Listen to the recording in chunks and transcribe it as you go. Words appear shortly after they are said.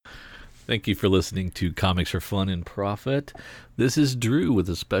Thank you for listening to Comics for Fun and Profit. This is Drew with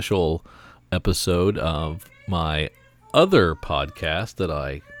a special episode of my other podcast that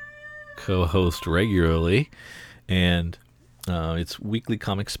I co-host regularly, and it's Weekly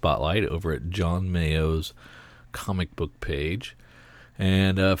Comic Spotlight over at John Mayo's comic book page.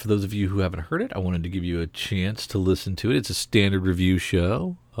 And for those of you who haven't heard it, I wanted to give you a chance to listen to it. It's a standard review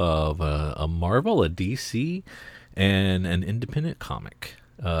show of a Marvel, a DC, and an independent comic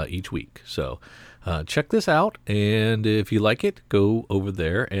each week. So check this out, and if you like it, go over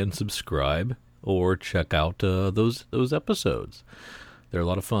there and subscribe or check out those episodes. They're a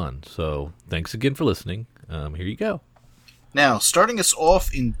lot of fun. So thanks again for listening. Here you go. Now, starting us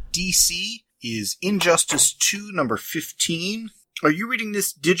off in DC is Injustice 2, number 15. Are you reading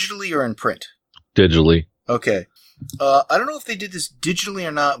this digitally or in print? Digitally. Okay. I don't know if they did this digitally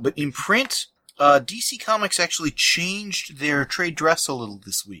or not, but in print, DC Comics actually changed their trade dress a little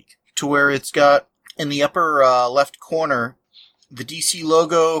this week to where it's got in the upper left corner the DC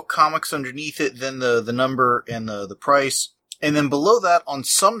logo, comics underneath it, then the number and the price. And then below that, on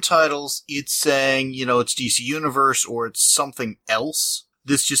some titles, it's saying, it's DC Universe or it's something else.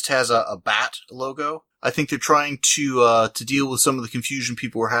 This just has a bat logo. I think they're trying to deal with some of the confusion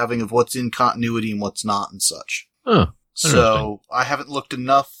people were having of what's in continuity and what's not and such. Oh, so I haven't looked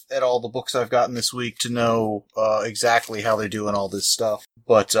enough at all the books I've gotten this week to know exactly how they're doing all this stuff.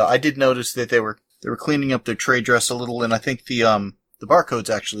 But I did notice that they were cleaning up their trade dress a little, and I think the barcode's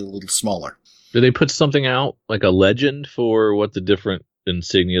actually a little smaller. Did they put something out, like a legend for what the different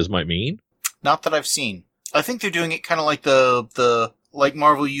insignias might mean? Not that I've seen. I think they're doing it kind of like like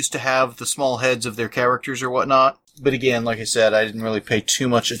Marvel used to have the small heads of their characters or whatnot. But again, like I said, I didn't really pay too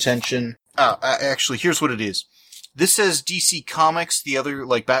much attention. Actually, here's what it is. This says DC Comics. The other,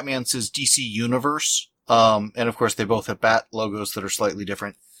 like Batman, says DC Universe. And of course, they both have bat logos that are slightly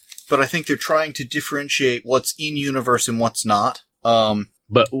different. But I think they're trying to differentiate what's in universe and what's not.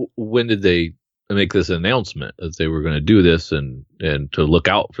 But when did they make this announcement that they were going to do this and to look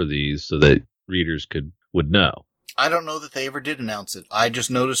out for these so that readers would know? I don't know that they ever did announce it. I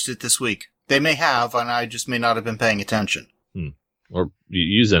just noticed it this week. They may have, and I just may not have been paying attention. Or you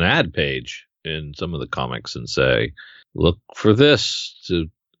use an ad page in some of the comics and say, look for this.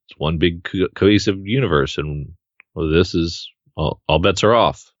 It's one big cohesive universe, and this is all bets are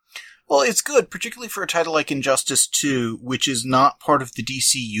off. Well, it's good, particularly for a title like Injustice 2, which is not part of the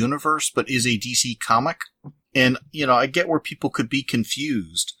DC universe, but is a DC comic. And, I get where people could be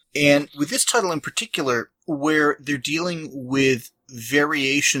confused. And with this title in particular, where they're dealing with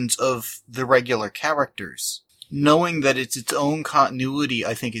variations of the regular characters, knowing that it's its own continuity,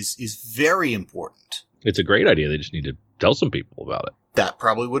 I think is very important. It's a great idea. They just need to tell some people about it. That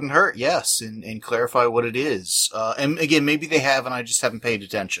probably wouldn't hurt, yes, and clarify what it is. And again, maybe they have, and I just haven't paid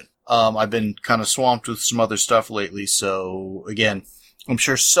attention. I've been kind of swamped with some other stuff lately, so again, I'm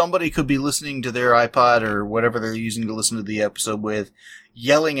sure somebody could be listening to their iPod or whatever they're using to listen to the episode with,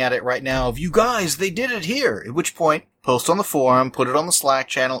 yelling at it right now of, you guys, they did it here! At which point, post on the forum, put it on the Slack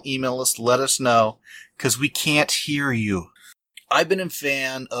channel, email us, let us know, because we can't hear you. I've been a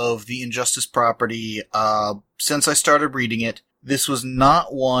fan of the Injustice property since I started reading it. This was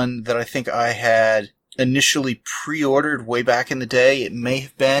not one that I think I had initially pre-ordered way back in the day. It may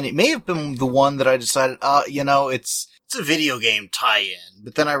have been the one that I decided, it's a video game tie-in.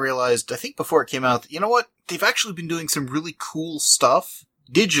 But then I realized, I think before it came out, you know what? They've actually been doing some really cool stuff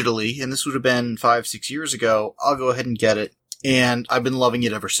digitally, and this would have been 5-6 years ago. I'll go ahead and get it. And I've been loving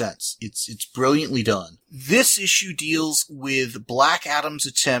it ever since. It's brilliantly done. This issue deals with Black Adam's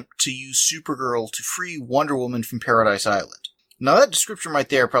attempt to use Supergirl to free Wonder Woman from Paradise Island. Now that description right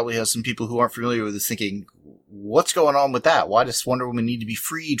there probably has some people who aren't familiar with this thinking, what's going on with that? Why does Wonder Woman need to be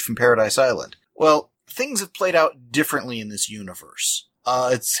freed from Paradise Island? Well, things have played out differently in this universe.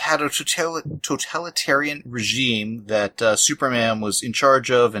 It's had a totalitarian regime that Superman was in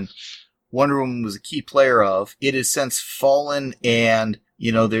charge of and Wonder Woman was a key player of. It has since fallen and,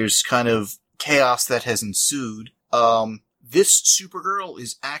 there's kind of chaos that has ensued. This Supergirl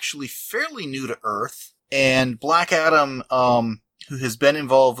is actually fairly new to Earth, and Black Adam, who has been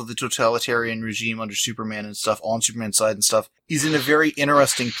involved with the totalitarian regime under Superman and stuff, on Superman's side and stuff, is in a very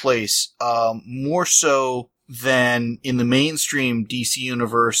interesting place, more so than in the mainstream DC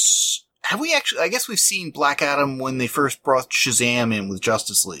universe. I guess we've seen Black Adam when they first brought Shazam in with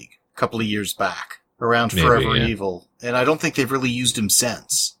Justice League a couple of years back, around Forever Evil, and I don't think they've really used him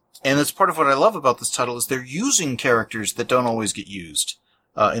since. And that's part of what I love about this title, is they're using characters that don't always get used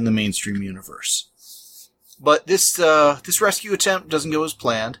in the mainstream universe. But this rescue attempt doesn't go as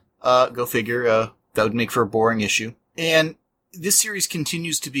planned. Go figure, that would make for a boring issue. And this series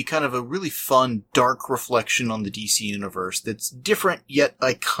continues to be kind of a really fun, dark reflection on the DC universe that's different yet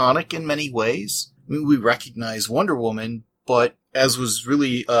iconic in many ways. I mean, we recognize Wonder Woman, but as was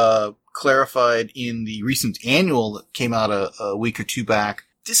really clarified in the recent annual that came out a week or two back,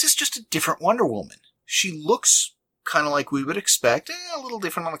 this is just a different Wonder Woman. She looks kind of like we would expect, a little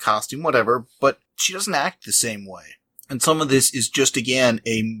different on the costume, whatever, but she doesn't act the same way. And some of this is just, again,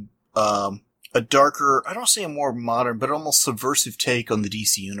 a darker, I don't say a more modern, but almost subversive take on the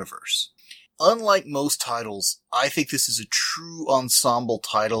DC universe. Unlike most titles, I think this is a true ensemble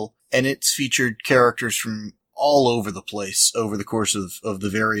title, and it's featured characters from all over the place over the course of the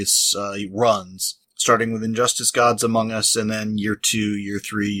various runs, starting with Injustice Gods Among Us, and then year 2, year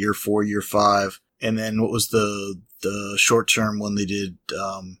 3, year 4, year 5, and then what was the short-term one they did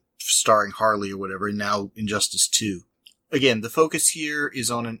starring Harley or whatever, and now Injustice 2. Again, the focus here is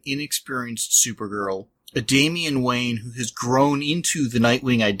on an inexperienced Supergirl, a Damian Wayne who has grown into the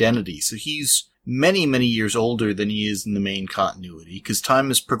Nightwing identity, so he's many, many years older than he is in the main continuity, because time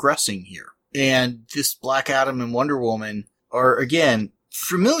is progressing here. And this Black Adam and Wonder Woman are, again,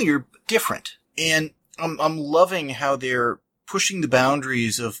 familiar but different. And I'm loving how they're pushing the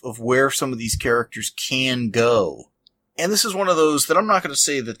boundaries of where some of these characters can go. And this is one of those that I'm not going to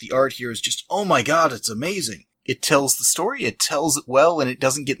say that the art here is just, oh my god, it's amazing. It tells the story, it tells it well, and it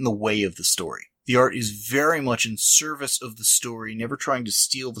doesn't get in the way of the story. The art is very much in service of the story, never trying to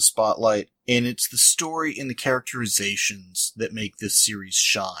steal the spotlight, and it's the story and the characterizations that make this series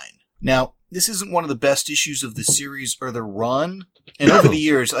shine. Now, this isn't one of the best issues of the series or the run, and over the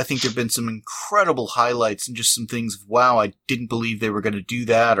years, I think there have been some incredible highlights and just some things of, wow, I didn't believe they were going to do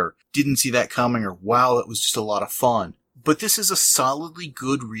that, or didn't see that coming, or wow, that was just a lot of fun. But this is a solidly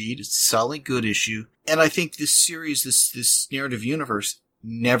good read, it's a solidly good issue, and I think this series, this narrative universe,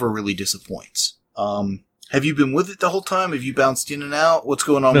 never really disappoints. Have you been with it the whole time? Have you bounced in and out? What's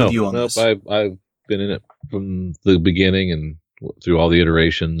going on with you on this? I've been in it from the beginning and through all the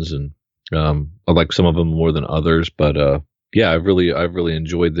iterations, and I like some of them more than others, but yeah, I've really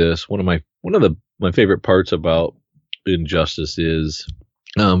enjoyed this. One of my favorite parts about Injustice is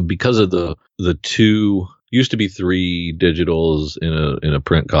because of the two. Used to be 3 digitals in a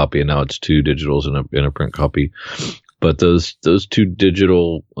print copy, and now it's 2 digitals in a print copy. But those 2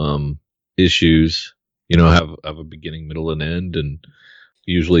 digital issues, have a beginning, middle, and end, and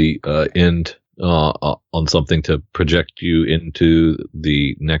usually end on something to project you into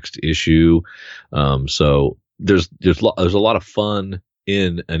the next issue. So there's a lot of fun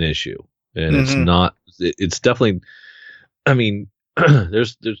in an issue, and it's definitely. I mean.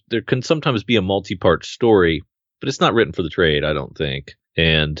 there can sometimes be a multi-part story, but it's not written for the trade, I don't think.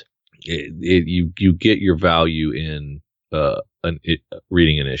 And you get your value in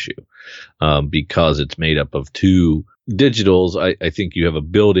reading an issue because it's made up of 2 digitals. I think you have a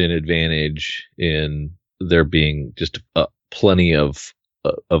built-in advantage in there being just plenty of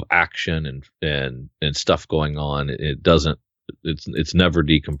action and stuff going on. It's never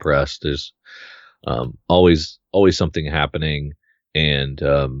decompressed. There's always something happening. And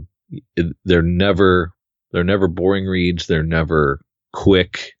they're never boring reads. They're never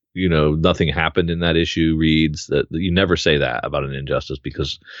quick. Nothing happened in that issue reads. That you never say that about an Injustice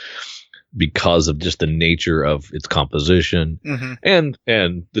because of just the nature of its composition and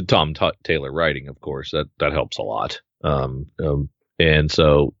the Tom Taylor writing, of course. That helps a lot. And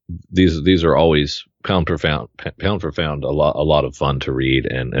so these are always pound for pound a lot of fun to read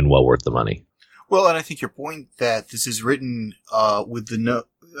and well worth the money. Well, and I think your point that this is written with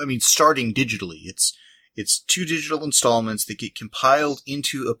starting digitally. It's 2 digital installments that get compiled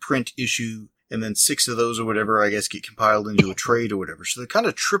into a print issue, and then 6 of those or whatever, I guess, get compiled into a trade or whatever. So they're kind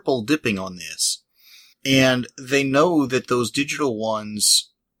of triple dipping on this. And they know that those digital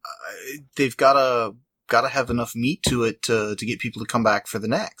ones, they've gotta have enough meat to it to get people to come back for the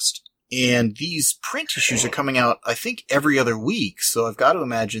next. And these print issues are coming out, I think, every other week. So I've got to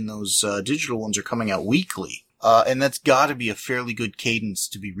imagine those digital ones are coming out weekly. And that's got to be a fairly good cadence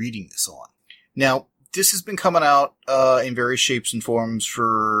to be reading this on. Now, this has been coming out in various shapes and forms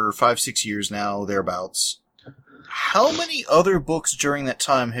for 5-6 years now, thereabouts. How many other books during that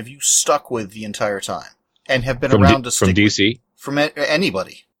time have you stuck with the entire time and have been around to stick from DC? With? From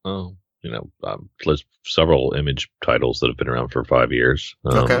anybody? Oh, there's several Image titles that have been around for 5 years.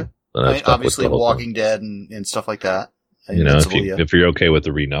 Okay. Obviously Walking Dead and stuff like that. If you're okay with the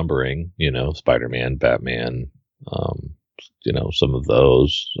renumbering, Spider-Man, Batman, some of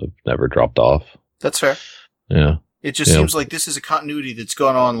those have never dropped off. That's fair. Yeah. It just seems like this is a continuity that's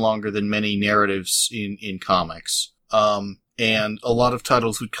gone on longer than many narratives in comics. And and a lot of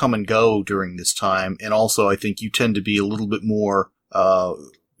titles would come and go during this time. And also, I think you tend to be a little bit more,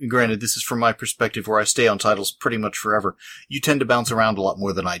 granted, this is from my perspective where I stay on titles pretty much forever. You tend to bounce around a lot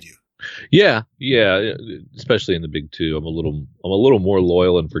more than I do. Yeah, especially in the big two. I'm a little more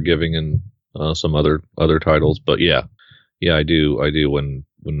loyal and forgiving in some other titles, but yeah, I do.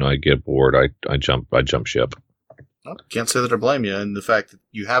 When I get bored, I jump ship. Well, can't say that I blame you, and the fact that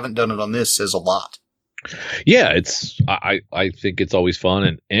you haven't done it on this says a lot. Yeah, I think it's always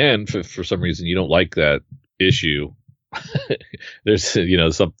fun, and for some reason you don't like that issue. There's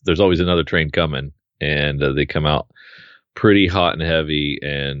there's always another train coming, and they come out pretty hot and heavy,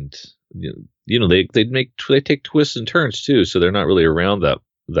 and they take twists and turns too, so they're not really around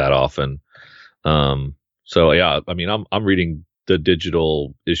that often. So yeah, I mean, I'm reading the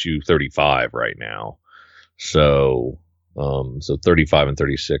digital issue 35 right now, so 35 and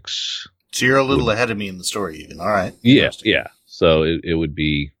 36. So you're a little ahead of me in the story, even. All right. Yeah. So it would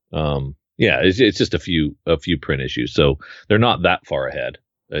be it's just a few print issues, so they're not that far ahead.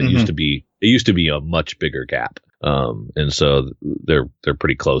 It used to be a much bigger gap. And so they're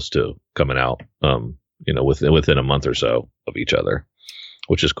pretty close to coming out, within a month or so of each other,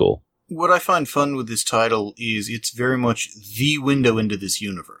 which is cool. What I find fun with this title is it's very much the window into this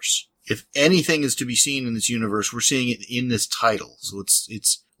universe. If anything is to be seen in this universe, we're seeing it in this title. So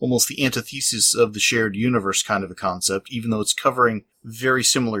it's almost the antithesis of the shared universe kind of a concept, even though it's covering very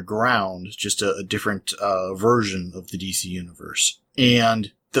similar ground, just a different version of the DC universe.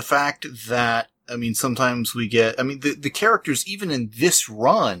 And the fact that, sometimes we get, the characters, even in this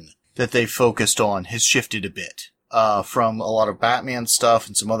run that they focused on, has shifted a bit, from a lot of Batman stuff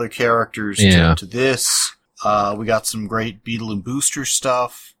and some other characters to this. We got some great Beetle and Booster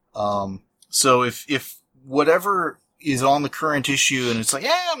stuff. So if whatever is on the current issue and it's like,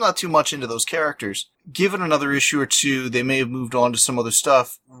 I'm not too much into those characters, given another issue or two, they may have moved on to some other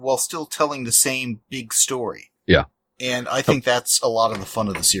stuff while still telling the same big story. Yeah. And I think that's a lot of the fun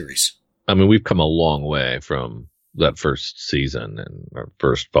of the series. We've come a long way from that first season and our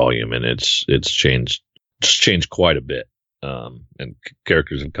first volume, and it's changed quite a bit. And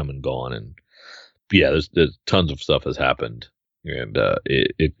characters have come and gone, and there's tons of stuff has happened, and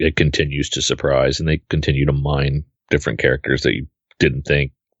it continues to surprise, and they continue to mine different characters that you didn't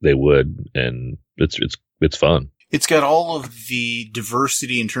think they would, and it's fun. It's got all of the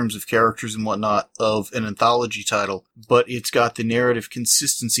diversity in terms of characters and whatnot of an anthology title, but it's got the narrative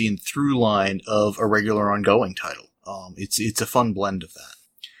consistency and through line of a regular ongoing title. It's a fun blend of that.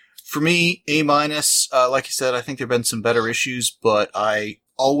 For me, A-. Like I said, I think there have been some better issues, but I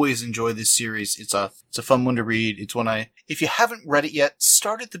always enjoy this series. It's a fun one to read. It's one if you haven't read it yet,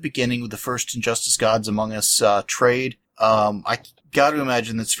 start at the beginning with the first Injustice Gods Among Us trade. I got to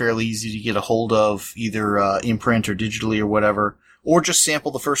imagine that's fairly easy to get a hold of, either imprint or digitally or whatever, or just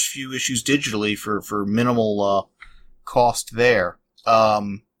sample the first few issues digitally for minimal cost there.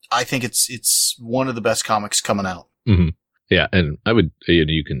 I think it's one of the best comics coming out. Mm-hmm. Yeah, and I would,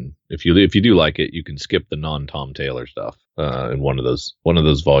 you can, if you do like it, you can skip the non-Tom Taylor stuff. And one of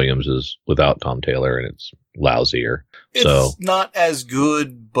those volumes is without Tom Taylor, and it's lousier. It's not as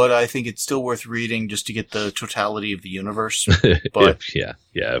good, but I think it's still worth reading just to get the totality of the universe. But if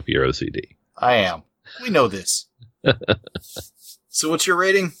you're OCD. I am. We know this. So what's your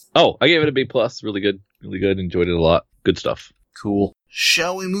rating? Oh, I gave it a B+. Really good. Really good. Enjoyed it a lot. Good stuff. Cool.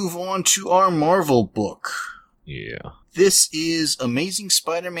 Shall we move on to our Marvel book? Yeah. This is Amazing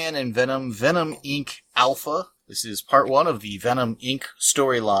Spider-Man and Venom Inc. Alpha. This is part 1 of the Venom Inc.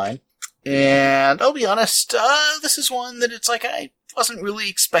 storyline. And I'll be honest, this is one that it's like I wasn't really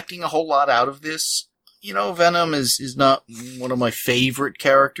expecting a whole lot out of this. Venom is not one of my favorite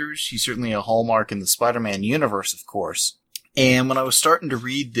characters. He's certainly a hallmark in the Spider-Man universe, of course. And when I was starting to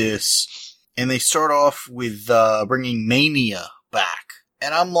read this, and they start off with bringing Mania back,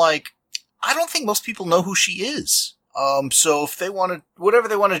 and I'm like, I don't think most people know who she is. So if they whatever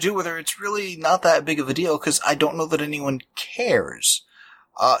they want to do with her, it's really not that big of a deal, because I don't know that anyone cares.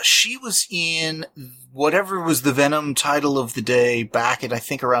 She was in whatever was the Venom title of the day back at, I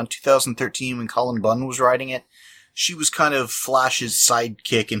think, around 2013 when Colin Bunn was writing it. She was kind of Flash's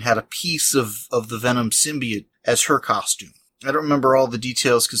sidekick and had a piece of the Venom symbiote as her costume. I don't remember all the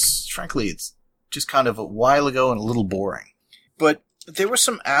details because, frankly, it's just kind of a while ago and a little boring. But there were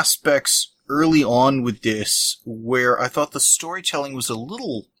some aspects early on with this where I thought the storytelling was a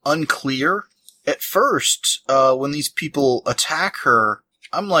little unclear. At first, when these people attack her,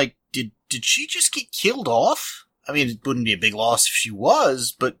 I'm like, did she just get killed off? I mean, it wouldn't be a big loss if she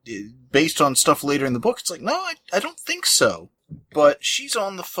was, but based on stuff later in the book, it's like, no, I don't think so. But she's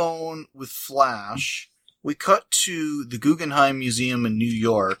on the phone with Flash, we cut to the Guggenheim Museum in New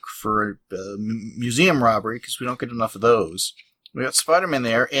York for a museum robbery, because we don't get enough of those. We got Spider-Man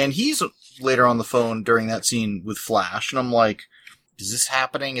there, and he's later on the phone during that scene with Flash, and I'm like, is this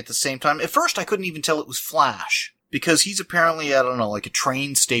happening at the same time? At first, I couldn't even tell it was Flash, because he's apparently, I don't know, like a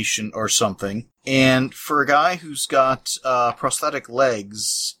train station or something, and for a guy who's got prosthetic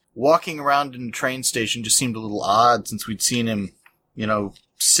legs, walking around in a train station just seemed a little odd, since we'd seen him,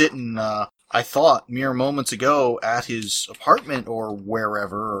 sitting, I thought, mere moments ago at his apartment or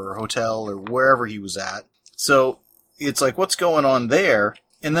wherever, or hotel, or wherever he was at. So, it's like, what's going on there?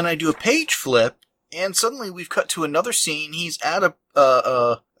 And then I do a page flip, and suddenly we've cut to another scene. He's at a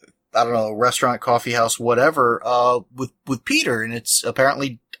I don't know, a restaurant, coffee house, whatever, with Peter, and it's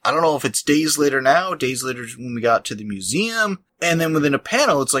apparently, I don't know if it's days later when we got to the museum, and then within a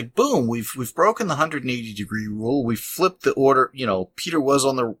panel, it's like, boom, we've broken the 180-degree rule, we've flipped the order, Peter was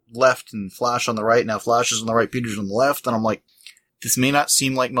on the left and Flash on the right, now Flash is on the right, Peter's on the left, and I'm like, this may not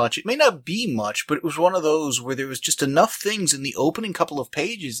seem like much, it may not be much, but it was one of those where there was just enough things in the opening couple of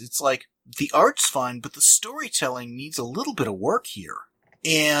pages, it's like, the art's fine, but the storytelling needs a little bit of work here.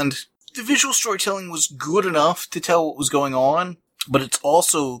 And the visual storytelling was good enough to tell what was going on, but it's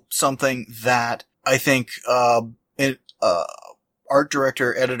also something that I think art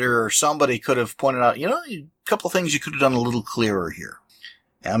director, editor, or somebody could have pointed out, a couple of things you could have done a little clearer here.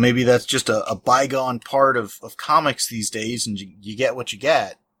 Now, maybe that's just a bygone part of comics these days, and you get what you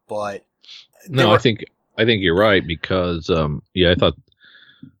get, but... No, I think you're right, because, I thought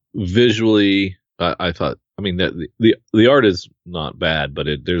visually, I thought, the art is not bad, but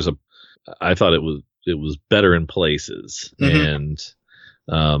I thought it was better in places, and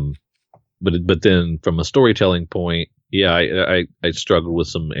but then from a storytelling point, I struggled with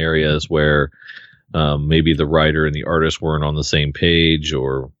some areas where maybe the writer and the artist weren't on the same page,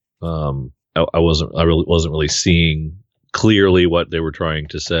 or I wasn't really seeing clearly what they were trying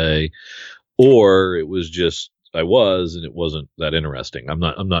to say, or it was just and it wasn't that interesting. I'm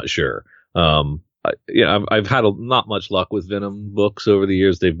not sure. I've had not much luck with Venom books over the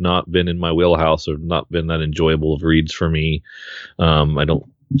years. They've not been in my wheelhouse, or not been that enjoyable of reads for me. I don't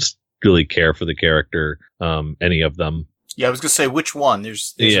really care for the character, any of them. Yeah, I was gonna say, which one?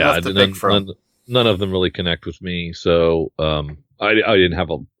 There's enough to pick from. None of them really connect with me, so I didn't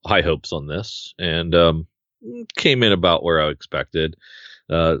have high hopes on this, and came in about where I expected.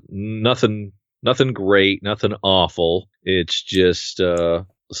 Nothing great, nothing awful. It's just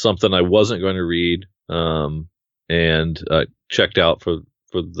something I wasn't going to read, and checked out for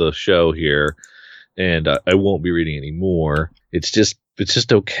the show here, and I won't be reading anymore. It's just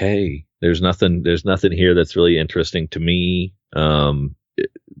okay. There's nothing here that's really interesting to me.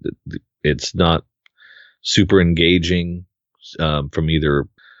 It's not super engaging from either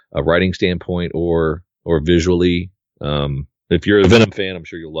a writing standpoint or visually. If you're a Venom fan, I'm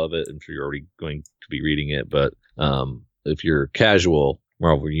sure you'll love it. I'm sure you're already going to be reading it. But if you're a casual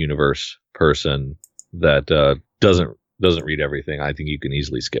Marvel Universe person that doesn't read everything, I think you can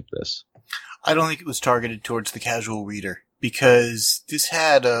easily skip this. I don't think it was targeted towards the casual reader, because this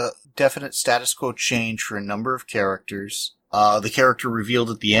had a definite status quo change for a number of characters. The character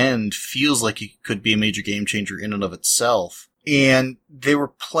revealed at the end feels like it could be a major game changer in and of itself. And they were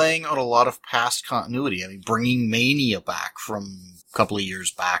playing on a lot of past continuity. Bringing Mania back from a couple of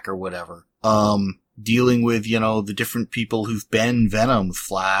years back or whatever. Dealing with, the different people who've been Venom, with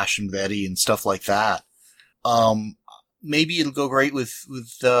Flash and with Eddie and stuff like that. Maybe it'll go great with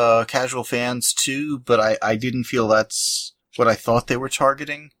casual fans too, but I didn't feel that's what I thought they were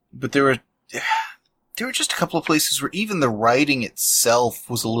targeting. But there were just a couple of places where even the writing itself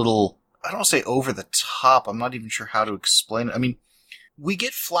was a little, I don't want to say over the top. I'm not even sure how to explain it. We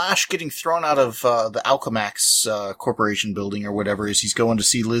get Flash getting thrown out of the Alchemax Corporation building or whatever as he's going to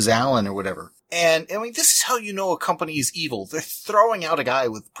see Liz Allen or whatever. And, this is how you know a company is evil. They're throwing out a guy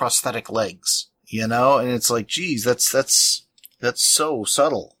with prosthetic legs, and it's like, geez, that's so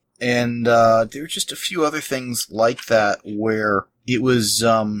subtle. And there were just a few other things like that where it was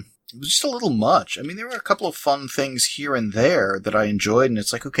just a little much. There were a couple of fun things here and there that I enjoyed, and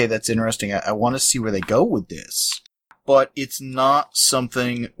it's like, okay, that's interesting. I want to see where they go with this. But it's not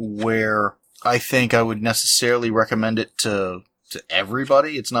something where I think I would necessarily recommend it to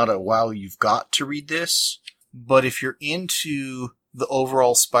everybody. It's not a, wow, you've got to read this. But if you're into the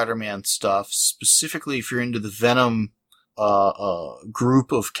overall Spider-Man stuff, specifically if you're into the Venom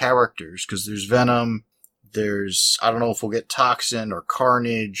group of characters, because there's Venom, there's, I don't know if we'll get Toxin or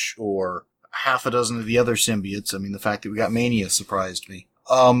Carnage or half a dozen of the other symbiotes. The fact that we got Mania surprised me.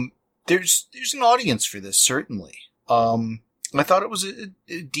 There's an audience for this, certainly. I thought it was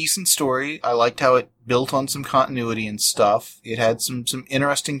a decent story. I liked how it built on some continuity and stuff. It had some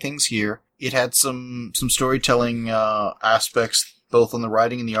interesting things here. It had some storytelling aspects, both on the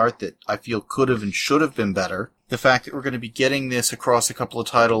writing and the art, that I feel could have and should have been better. The fact that we're going to be getting this across a couple of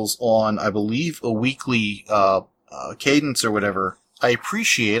titles on, I believe, a weekly cadence or whatever, I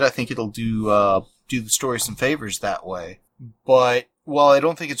appreciate. I think it'll do the story some favors that way. But while I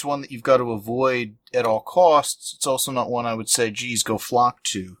don't think it's one that you've got to avoid at all costs, it's also not one I would say, geez, go flock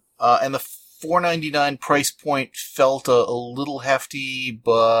to. And the $4.99 price point felt a little hefty,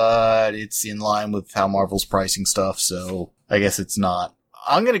 but it's in line with how Marvel's pricing stuff, so I guess it's not.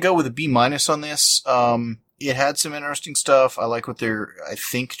 I'm going to go with a B- on this. It had some interesting stuff. I like what they're, I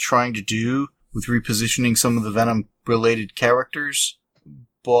think, trying to do with repositioning some of the Venom-related characters,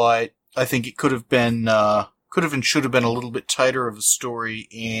 but I think it could have been, and should have been a little bit tighter of a story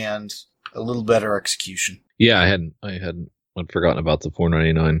and a little better execution. Yeah, I'd forgotten about the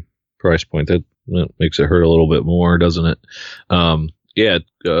 $4.99 price point. That makes it hurt a little bit more, doesn't it?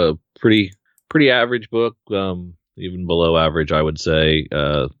 Pretty average book, even below average, I would say.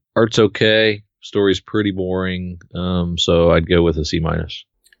 Art's okay, story's pretty boring, so I'd go with a C-.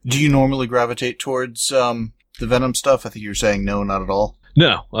 Do you normally gravitate towards the Venom stuff? I think you're saying no, not at all.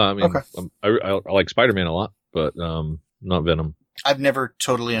 No, I mean, okay. I like Spider-Man a lot, but not Venom. I've never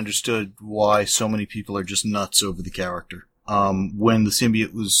totally understood why so many people are just nuts over the character. When the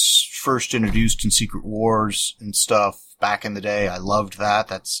symbiote was first introduced in Secret Wars and stuff back in the day, I loved that.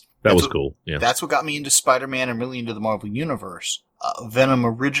 That was cool. Yeah, that's what got me into Spider-Man and really into the Marvel Universe. Venom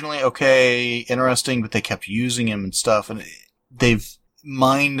originally, okay, interesting, but they kept using him and stuff, and they've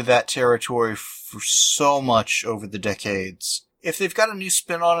mined that territory for so much over the decades. If they've got a new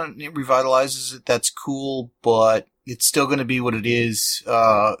spin on it and it revitalizes it, that's cool, but it's still going to be what it is,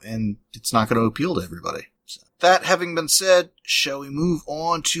 and it's not going to appeal to everybody. So, that having been said, shall we move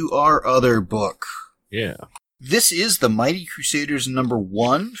on to our other book? Yeah. This is The Mighty Crusaders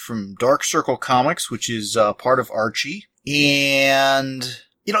 #1 from Dark Circle Comics, which is part of Archie. And,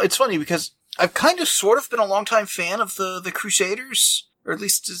 it's funny because I've kind of sort of been a longtime fan of the Crusaders, or at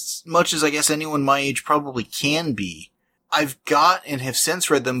least as much as I guess anyone my age probably can be. I've got and have since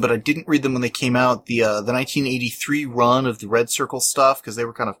read them, but I didn't read them when they came out. The 1983 run of the Red Circle stuff, because they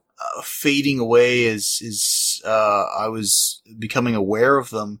were kind of fading away as I was becoming aware of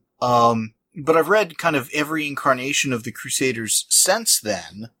them. But I've read kind of every incarnation of the Crusaders since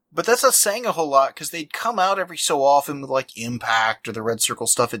then. But that's not saying a whole lot, because they'd come out every so often with like Impact or the Red Circle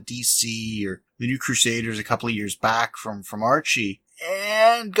stuff at DC or the New Crusaders a couple of years back from Archie,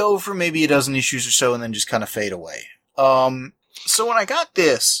 and go for maybe a dozen issues or so and then just kind of fade away. So when I got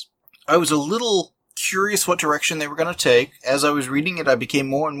this, I was a little curious what direction they were going to take. As I was reading it, I became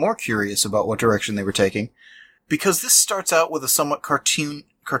more and more curious about what direction they were taking, because this starts out with a somewhat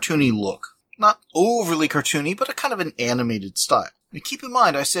cartoony look. Not overly cartoony, but a kind of an animated style. Now keep in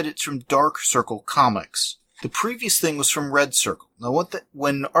mind, I said it's from Dark Circle Comics. The previous thing was from Red Circle. Now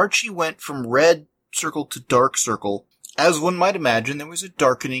when Archie went from Red Circle to Dark Circle, as one might imagine, there was a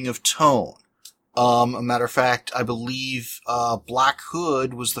darkening of tone. A matter of fact, I believe Black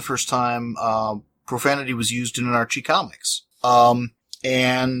Hood was the first time profanity was used in an Archie comics.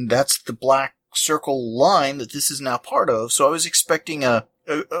 And that's the Black Circle line that this is now part of. So I was expecting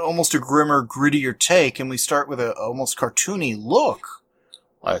almost a grimmer, grittier take, and we start with a almost cartoony look.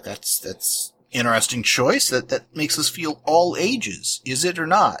 That's interesting choice. That makes us feel all ages. Is it or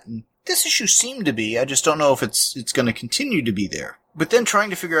not? And this issue seemed to be. I just don't know if it's going to continue to be there. But then trying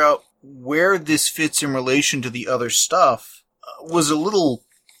to figure out where this fits in relation to the other stuff was a little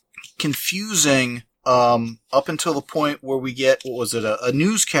confusing up until the point where we get, a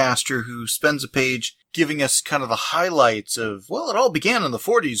newscaster who spends a page giving us kind of the highlights of, well, it all began in the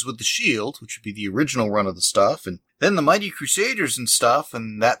 40s with the Shield, which would be the original run of the stuff, and then the Mighty Crusaders and stuff,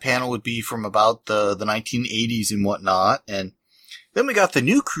 and that panel would be from about the 1980s and whatnot, and then we got the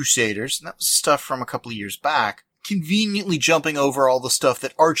New Crusaders, and that was stuff from a couple of years back, conveniently jumping over all the stuff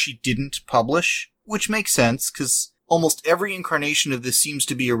that Archie didn't publish, which makes sense, because almost every incarnation of this seems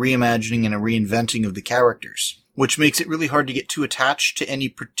to be a reimagining and a reinventing of the characters, which makes it really hard to get too attached to any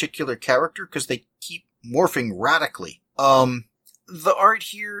particular character, because they keep morphing radically. The art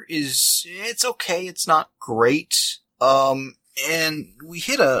here it's okay, it's not great, and we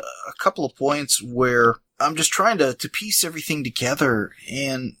hit a couple of points where I'm just trying to piece everything together,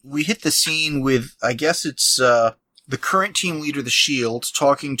 and we hit the scene with, I guess it's the current team leader, the Shield,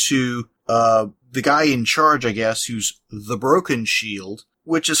 talking to the guy in charge, I guess, who's the Broken Shield,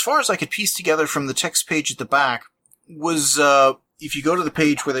 which, as far as I could piece together from the text page at the back, was, if you go to the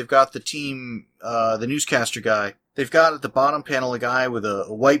page where they've got the team, the newscaster guy, they've got at the bottom panel a guy with a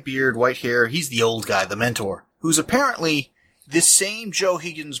white beard, white hair. He's the old guy, the mentor, who's apparently this same Joe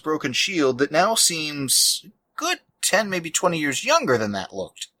Higgins Broken Shield that now seems good 10, maybe 20 years younger than that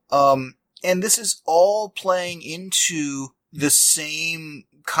looked. And this is all playing into the same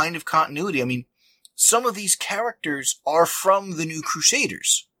kind of continuity. I mean, some of these characters are from the New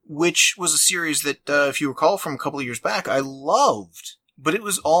Crusaders, which was a series that, if you recall from a couple of years back, I loved. But it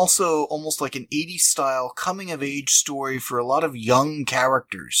was also almost like an 80s style coming-of-age story for a lot of young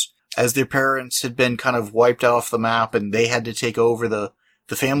characters, as their parents had been kind of wiped off the map and they had to take over the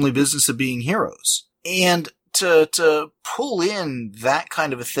family business of being heroes. And to pull in that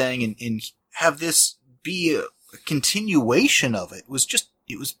kind of a thing and have this be a continuation of it was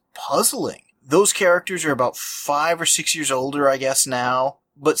puzzling. Those characters are about 5 or 6 years older, I guess, now.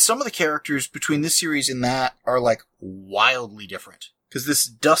 But some of the characters between this series and that are, like, wildly different. Because this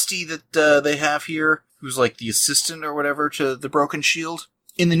Dusty that they have here, who's like the assistant or whatever to the Broken Shield,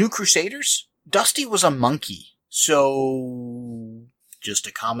 in the New Crusaders, Dusty was a monkey. So, just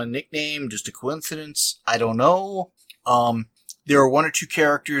a common nickname, just a coincidence, I don't know. There are 1 or 2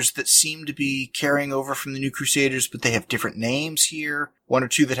 characters that seem to be carrying over from the New Crusaders, but they have different names here. 1 or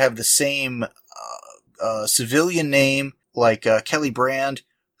 2 that have the same civilian name, like Kelly Brand,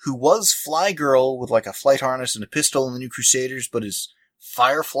 who was Fly Girl with like a flight harness and a pistol in the New Crusaders, but is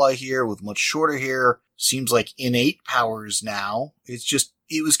Firefly here with much shorter hair. Seems like innate powers now.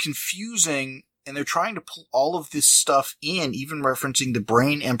 It was confusing, and they're trying to pull all of this stuff in, even referencing the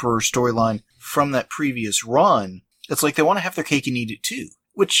Brain Emperor storyline from that previous run. It's like they want to have their cake and eat it too.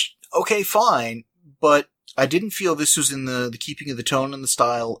 Which, okay, fine, but I didn't feel this was in the keeping of the tone and the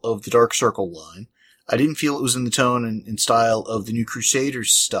style of the Dark Circle line. I didn't feel it was in the tone and style of the New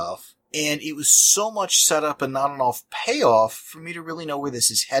Crusaders stuff. And it was so much setup and not enough payoff for me to really know where this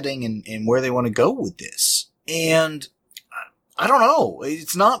is heading and where they want to go with this. And I don't know.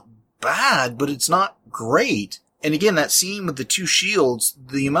 It's not bad, but it's not great. And again, that scene with the 2 shields,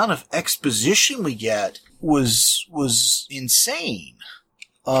 the amount of exposition we get was insane.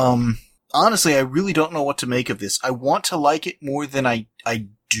 Honestly, I really don't know what to make of this. I want to like it more than I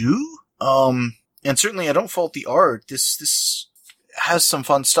do. And certainly I don't fault the art. This has some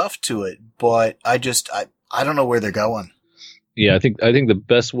fun stuff to it, but I don't know where they're going. Yeah, I think the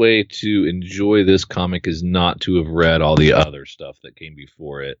best way to enjoy this comic is not to have read all the other stuff that came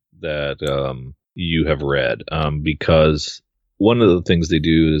before it that you have read, because one of the things they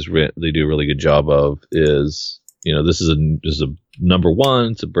do they do a really good job of is, this is a number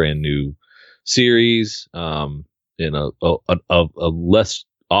 1. It's a brand new series, in a less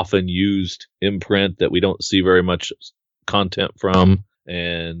often used imprint that we don't see very much content from,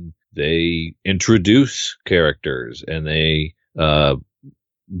 and they introduce characters and they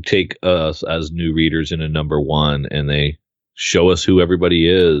take us as new readers in a number 1 and they show us who everybody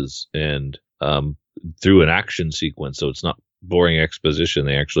is, and through an action sequence, so it's not boring exposition.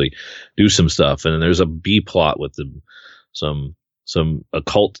 They actually do some stuff, and then there's a B plot with some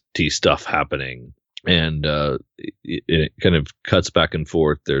occult-y stuff happening, and it kind of cuts back and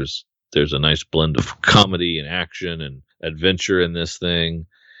forth. There's a nice blend of comedy and action and adventure in this thing,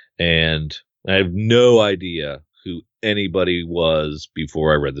 and I have no idea who anybody was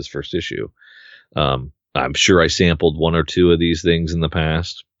before I read this first issue. I'm sure I sampled 1 or 2 of these things in the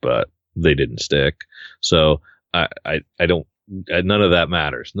past, but they didn't stick. So I don't. None of that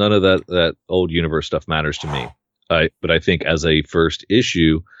matters. None of that old universe stuff matters to me. But I think as a first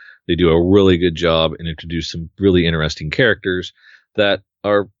issue, they do a really good job and introduce some really interesting characters that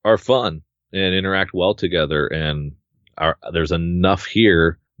are fun and interact well together. And there's enough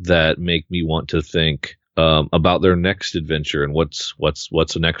here that make me want to think about their next adventure and what's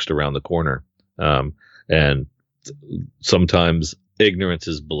next around the corner. And sometimes ignorance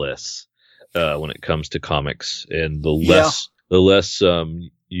is bliss when it comes to comics, and the less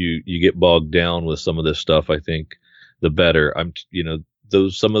you get bogged down with some of this stuff, I think the better.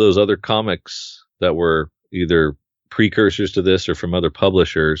 Some of those other comics that were either precursors to this or from other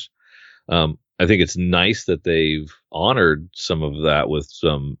publishers, I think it's nice that they've honored some of that with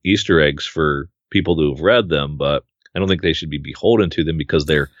some Easter eggs for people who have read them, but I don't think they should be beholden to them because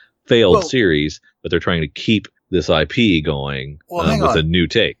they're failed series, but they're trying to keep this IP going with a new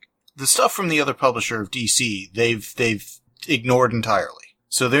take. The stuff from the other publisher of DC, they've ignored entirely.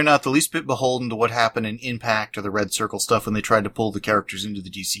 So they're not the least bit beholden to what happened in Impact or the Red Circle stuff when they tried to pull the characters into the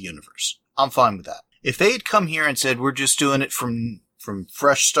DC universe. I'm fine with that. If they had come here and said, we're just doing it from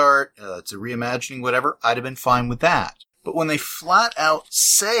fresh start, it's a reimagining, whatever, I'd have been fine with that. But when they flat out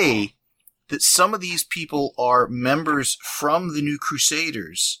say that some of these people are members from the New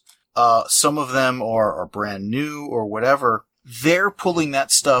Crusaders, Some of them are brand new or whatever. They're pulling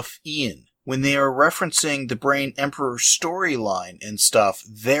that stuff in. When they are referencing the Brain Emperor storyline and stuff,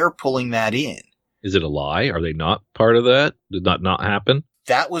 they're pulling that in. Is it a lie? Are they not part of that? Did that not happen?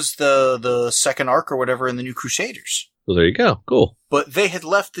 That was the second arc or whatever in the New Crusaders. Well, there you go. Cool. But they had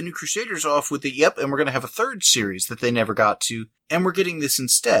left the New Crusaders off with and we're going to have a third series that they never got to, and we're getting this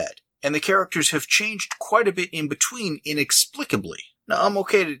instead. And the characters have changed quite a bit in between, inexplicably. Now, I'm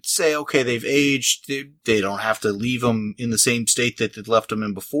okay to say, okay, they've aged. They don't have to leave them in the same state that they'd left them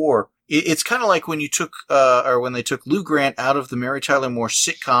in before. It's kind of like when you took, when they took Lou Grant out of the Mary Tyler Moore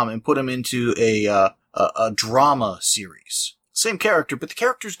sitcom and put him into a drama series. Same character, but the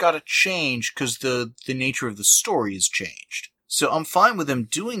character's got to change because the nature of the story has changed. So I'm fine with them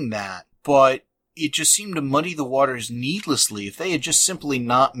doing that, but it just seemed to muddy the waters needlessly. If they had just simply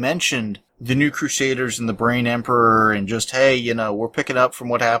not mentioned the New Crusaders and the Brain Emperor and just, hey, we're picking up from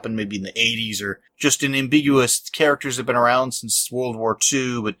what happened maybe in the 80s, or just an ambiguous characters have been around since World War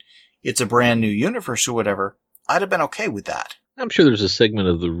II, but it's a brand new universe or whatever, I'd have been okay with that. I'm sure there's a segment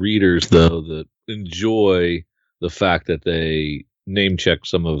of the readers, though, that enjoy the fact that they name check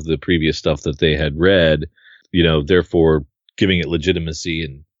some of the previous stuff that they had read, therefore giving it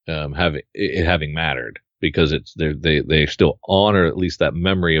legitimacy and having mattered, because they still honor at least that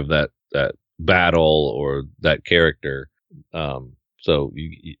memory of that battle or that character. So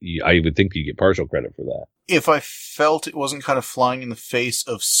I would think you get partial credit for that. If I felt it wasn't kind of flying in the face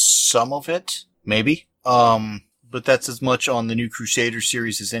of some of it, maybe. But that's as much on the New Crusader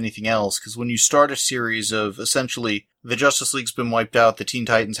series as anything else, because when you start a series of essentially the Justice League's been wiped out, the Teen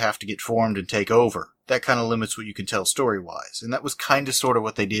Titans have to get formed and take over, that kind of limits what you can tell story-wise. And that was kind of sort of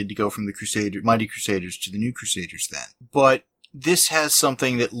what they did to go from the Mighty Crusaders to the New Crusaders then. But this has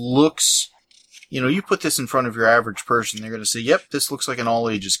something that looks, you put this in front of your average person, they're going to say, yep, this looks like an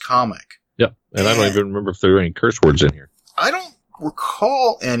all-ages comic. Yep, and I don't even remember if there were any curse words in here. I don't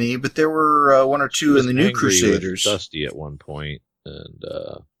recall any, but there were one or two in the New Crusaders. With Dusty at one point and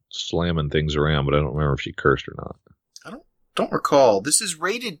slamming things around, but I don't remember if she cursed or not. I don't recall. This is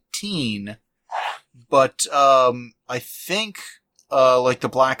rated teen, but I think like the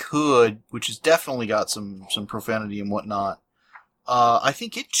Black Hood, which has definitely got some profanity and whatnot. I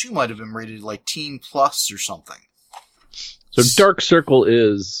think it too might have been rated like teen plus or something. So Dark Circle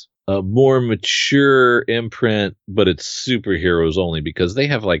is a more mature imprint, but it's superheroes only, because they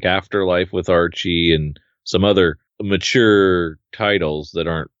have like Afterlife with Archie and some other mature titles that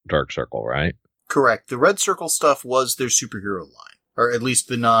aren't Dark Circle, right? Correct. The Red Circle stuff was their superhero line, or at least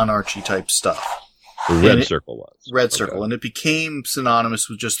the non-Archie type stuff. The Red Circle was. Red Circle, and it became synonymous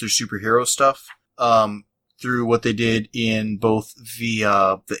with just their superhero stuff through what they did in both the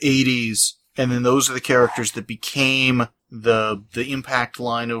 80s, and then those are the characters that became the Impact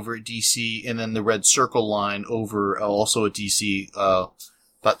line over at DC, and then the Red Circle line over also at DC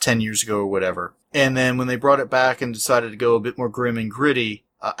about 10 years ago or whatever. And then when they brought it back and decided to go a bit more grim and gritty,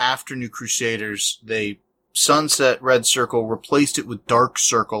 after New Crusaders, they sunset Red Circle, replaced it with Dark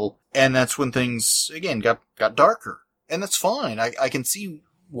Circle, and that's when things, again, got darker. And that's fine. I can see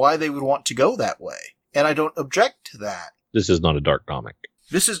why they would want to go that way. And I don't object to that. This is not a dark comic.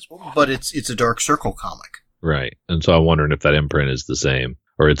 But it's a Dark Circle comic. Right. And so I'm wondering if that imprint is the same,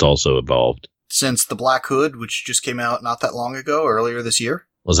 or it's also evolved. Since the Black Hood, which just came out not that long ago, earlier this year.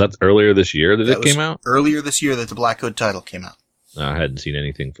 Was that earlier this year that it came out? Earlier this year that the Black Hood title came out. No, I hadn't seen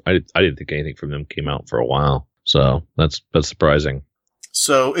anything. I didn't think anything from them came out for a while. So that's surprising.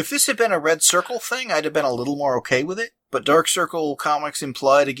 So if this had been a Red Circle thing, I'd have been a little more okay with it. But Dark Circle comics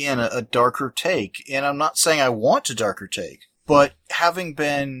implied, again, a darker take. And I'm not saying I want a darker take. But having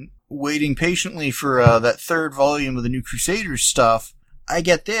been waiting patiently for that third volume of the New Crusaders stuff, I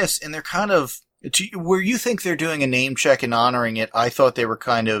get this, and they're kind of, where you think they're doing a name check and honoring it, I thought they were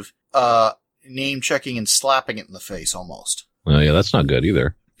kind of name checking and slapping it in the face almost. Well, yeah, that's not good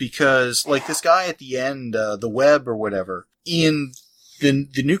either. Because, like, this guy at the end, the Web or whatever, in the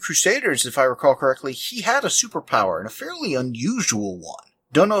New Crusaders, if I recall correctly, he had a superpower, and a fairly unusual one.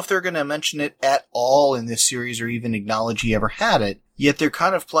 Don't know if they're going to mention it at all in this series or even acknowledge he ever had it, yet they're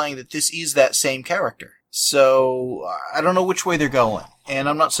kind of playing that this is that same character. So, I don't know which way they're going. And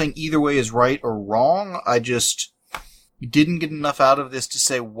I'm not saying either way is right or wrong, I just didn't get enough out of this to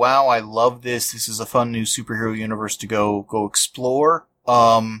say, wow, I love this, this is a fun new superhero universe to go explore.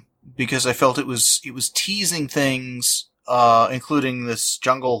 Because I felt it was teasing things, including this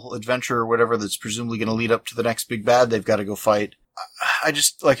jungle adventure or whatever that's presumably going to lead up to the next big bad they've got to go fight. I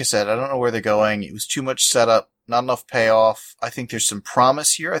just, like I said, I don't know where they're going. It was too much setup, not enough payoff. I think there's some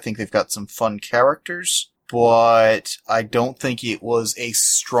promise here. I think they've got some fun characters, but I don't think it was a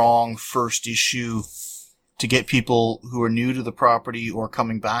strong first issue to get people who are new to the property or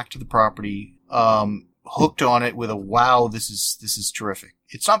coming back to the property hooked on it with a wow, this is terrific.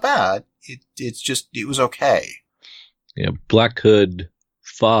 It's not bad. It was okay. Yeah, Black Hood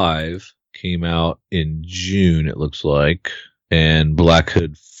 5 came out in June, it looks like, and Black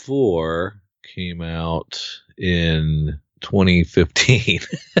Hood 4 came out in 2015.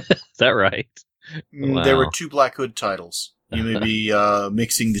 Is that right? Wow. There were 2 Black Hood titles. You may be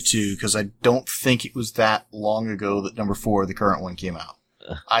mixing the two, because I don't think it was that long ago that number 4, the current one, came out.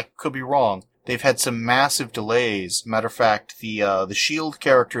 I could be wrong. They've had some massive delays. Matter of fact, the S.H.I.E.L.D.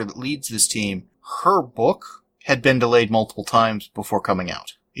 character that leads this team, her book had been delayed multiple times before coming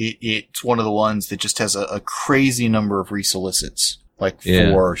out. It's one of the ones that just has a crazy number of resolicits, like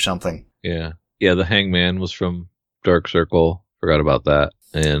 4 or something. Yeah. Yeah, the Hangman was from Dark Circle. Forgot about that.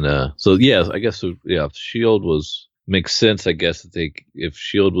 And so, yeah, I guess, yeah, if S.H.I.E.L.D. makes sense, I guess, that if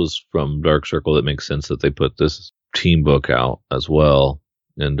S.H.I.E.L.D. was from Dark Circle, it makes sense that they put this team book out as well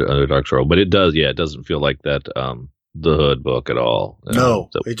in Dark Circle. But it doesn't feel like that, the Hood book at all. No,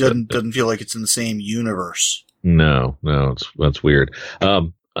 it doesn't feel like it's in the same universe. No, that's weird.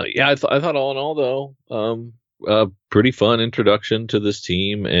 Yeah, I thought all in all, though, pretty fun introduction to this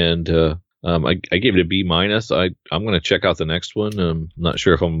team, and I gave it a B-. I'm going to check out the next one. I'm not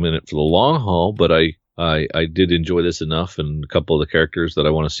sure if I'm in it for the long haul, but I did enjoy this enough, and a couple of the characters that I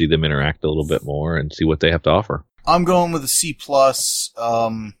want to see them interact a little bit more and see what they have to offer. I'm going with a C+.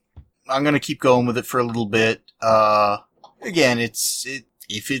 I'm going to keep going with it for a little bit. Again,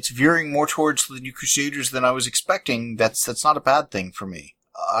 if it's veering more towards the New Crusaders than I was expecting, that's not a bad thing for me.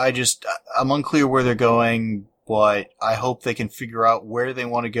 I'm unclear where they're going, but I hope they can figure out where they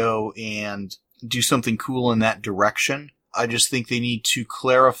want to go and do something cool in that direction. I just think they need to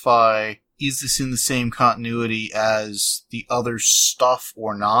clarify, is this in the same continuity as the other stuff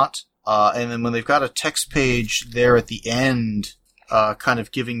or not? And then when they've got a text page there at the end, kind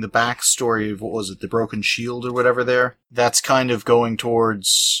of giving the backstory of, what was it, the Broken Shield or whatever there, that's kind of going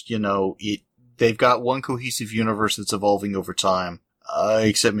towards, they've got one cohesive universe that's evolving over time,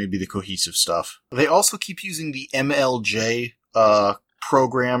 except maybe the cohesive stuff. They also keep using the MLJ,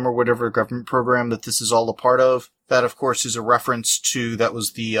 program or whatever government program that this is all a part of. That, of course, is a reference to, that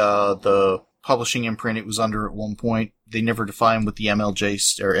was the publishing imprint it was under at one point. They never define what the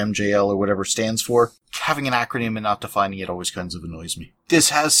MLJ or MJL or whatever stands for. Having an acronym and not defining it always kind of annoys me. This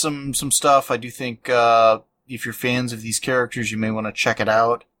has some stuff. I do think, if you're fans of these characters, you may want to check it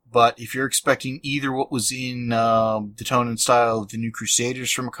out. But if you're expecting either what was in, the tone and style of the New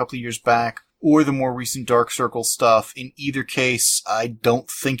Crusaders from a couple of years back, or the more recent Dark Circle stuff, in either case, I don't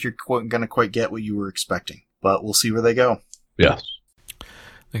think you're going to quite get what you were expecting. But we'll see where they go. Yes.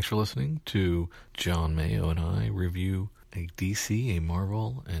 Thanks for listening to John Mayo and I review a DC, a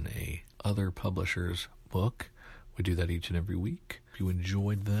Marvel, and a other publisher's book. We do that each and every week. If you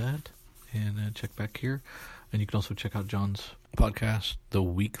enjoyed that, and check back here. And you can also check out John's podcast, The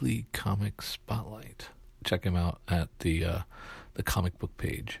Weekly Comic Spotlight. Check him out at the comic book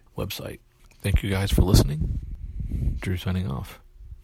page website. Thank you guys for listening. Drew signing off.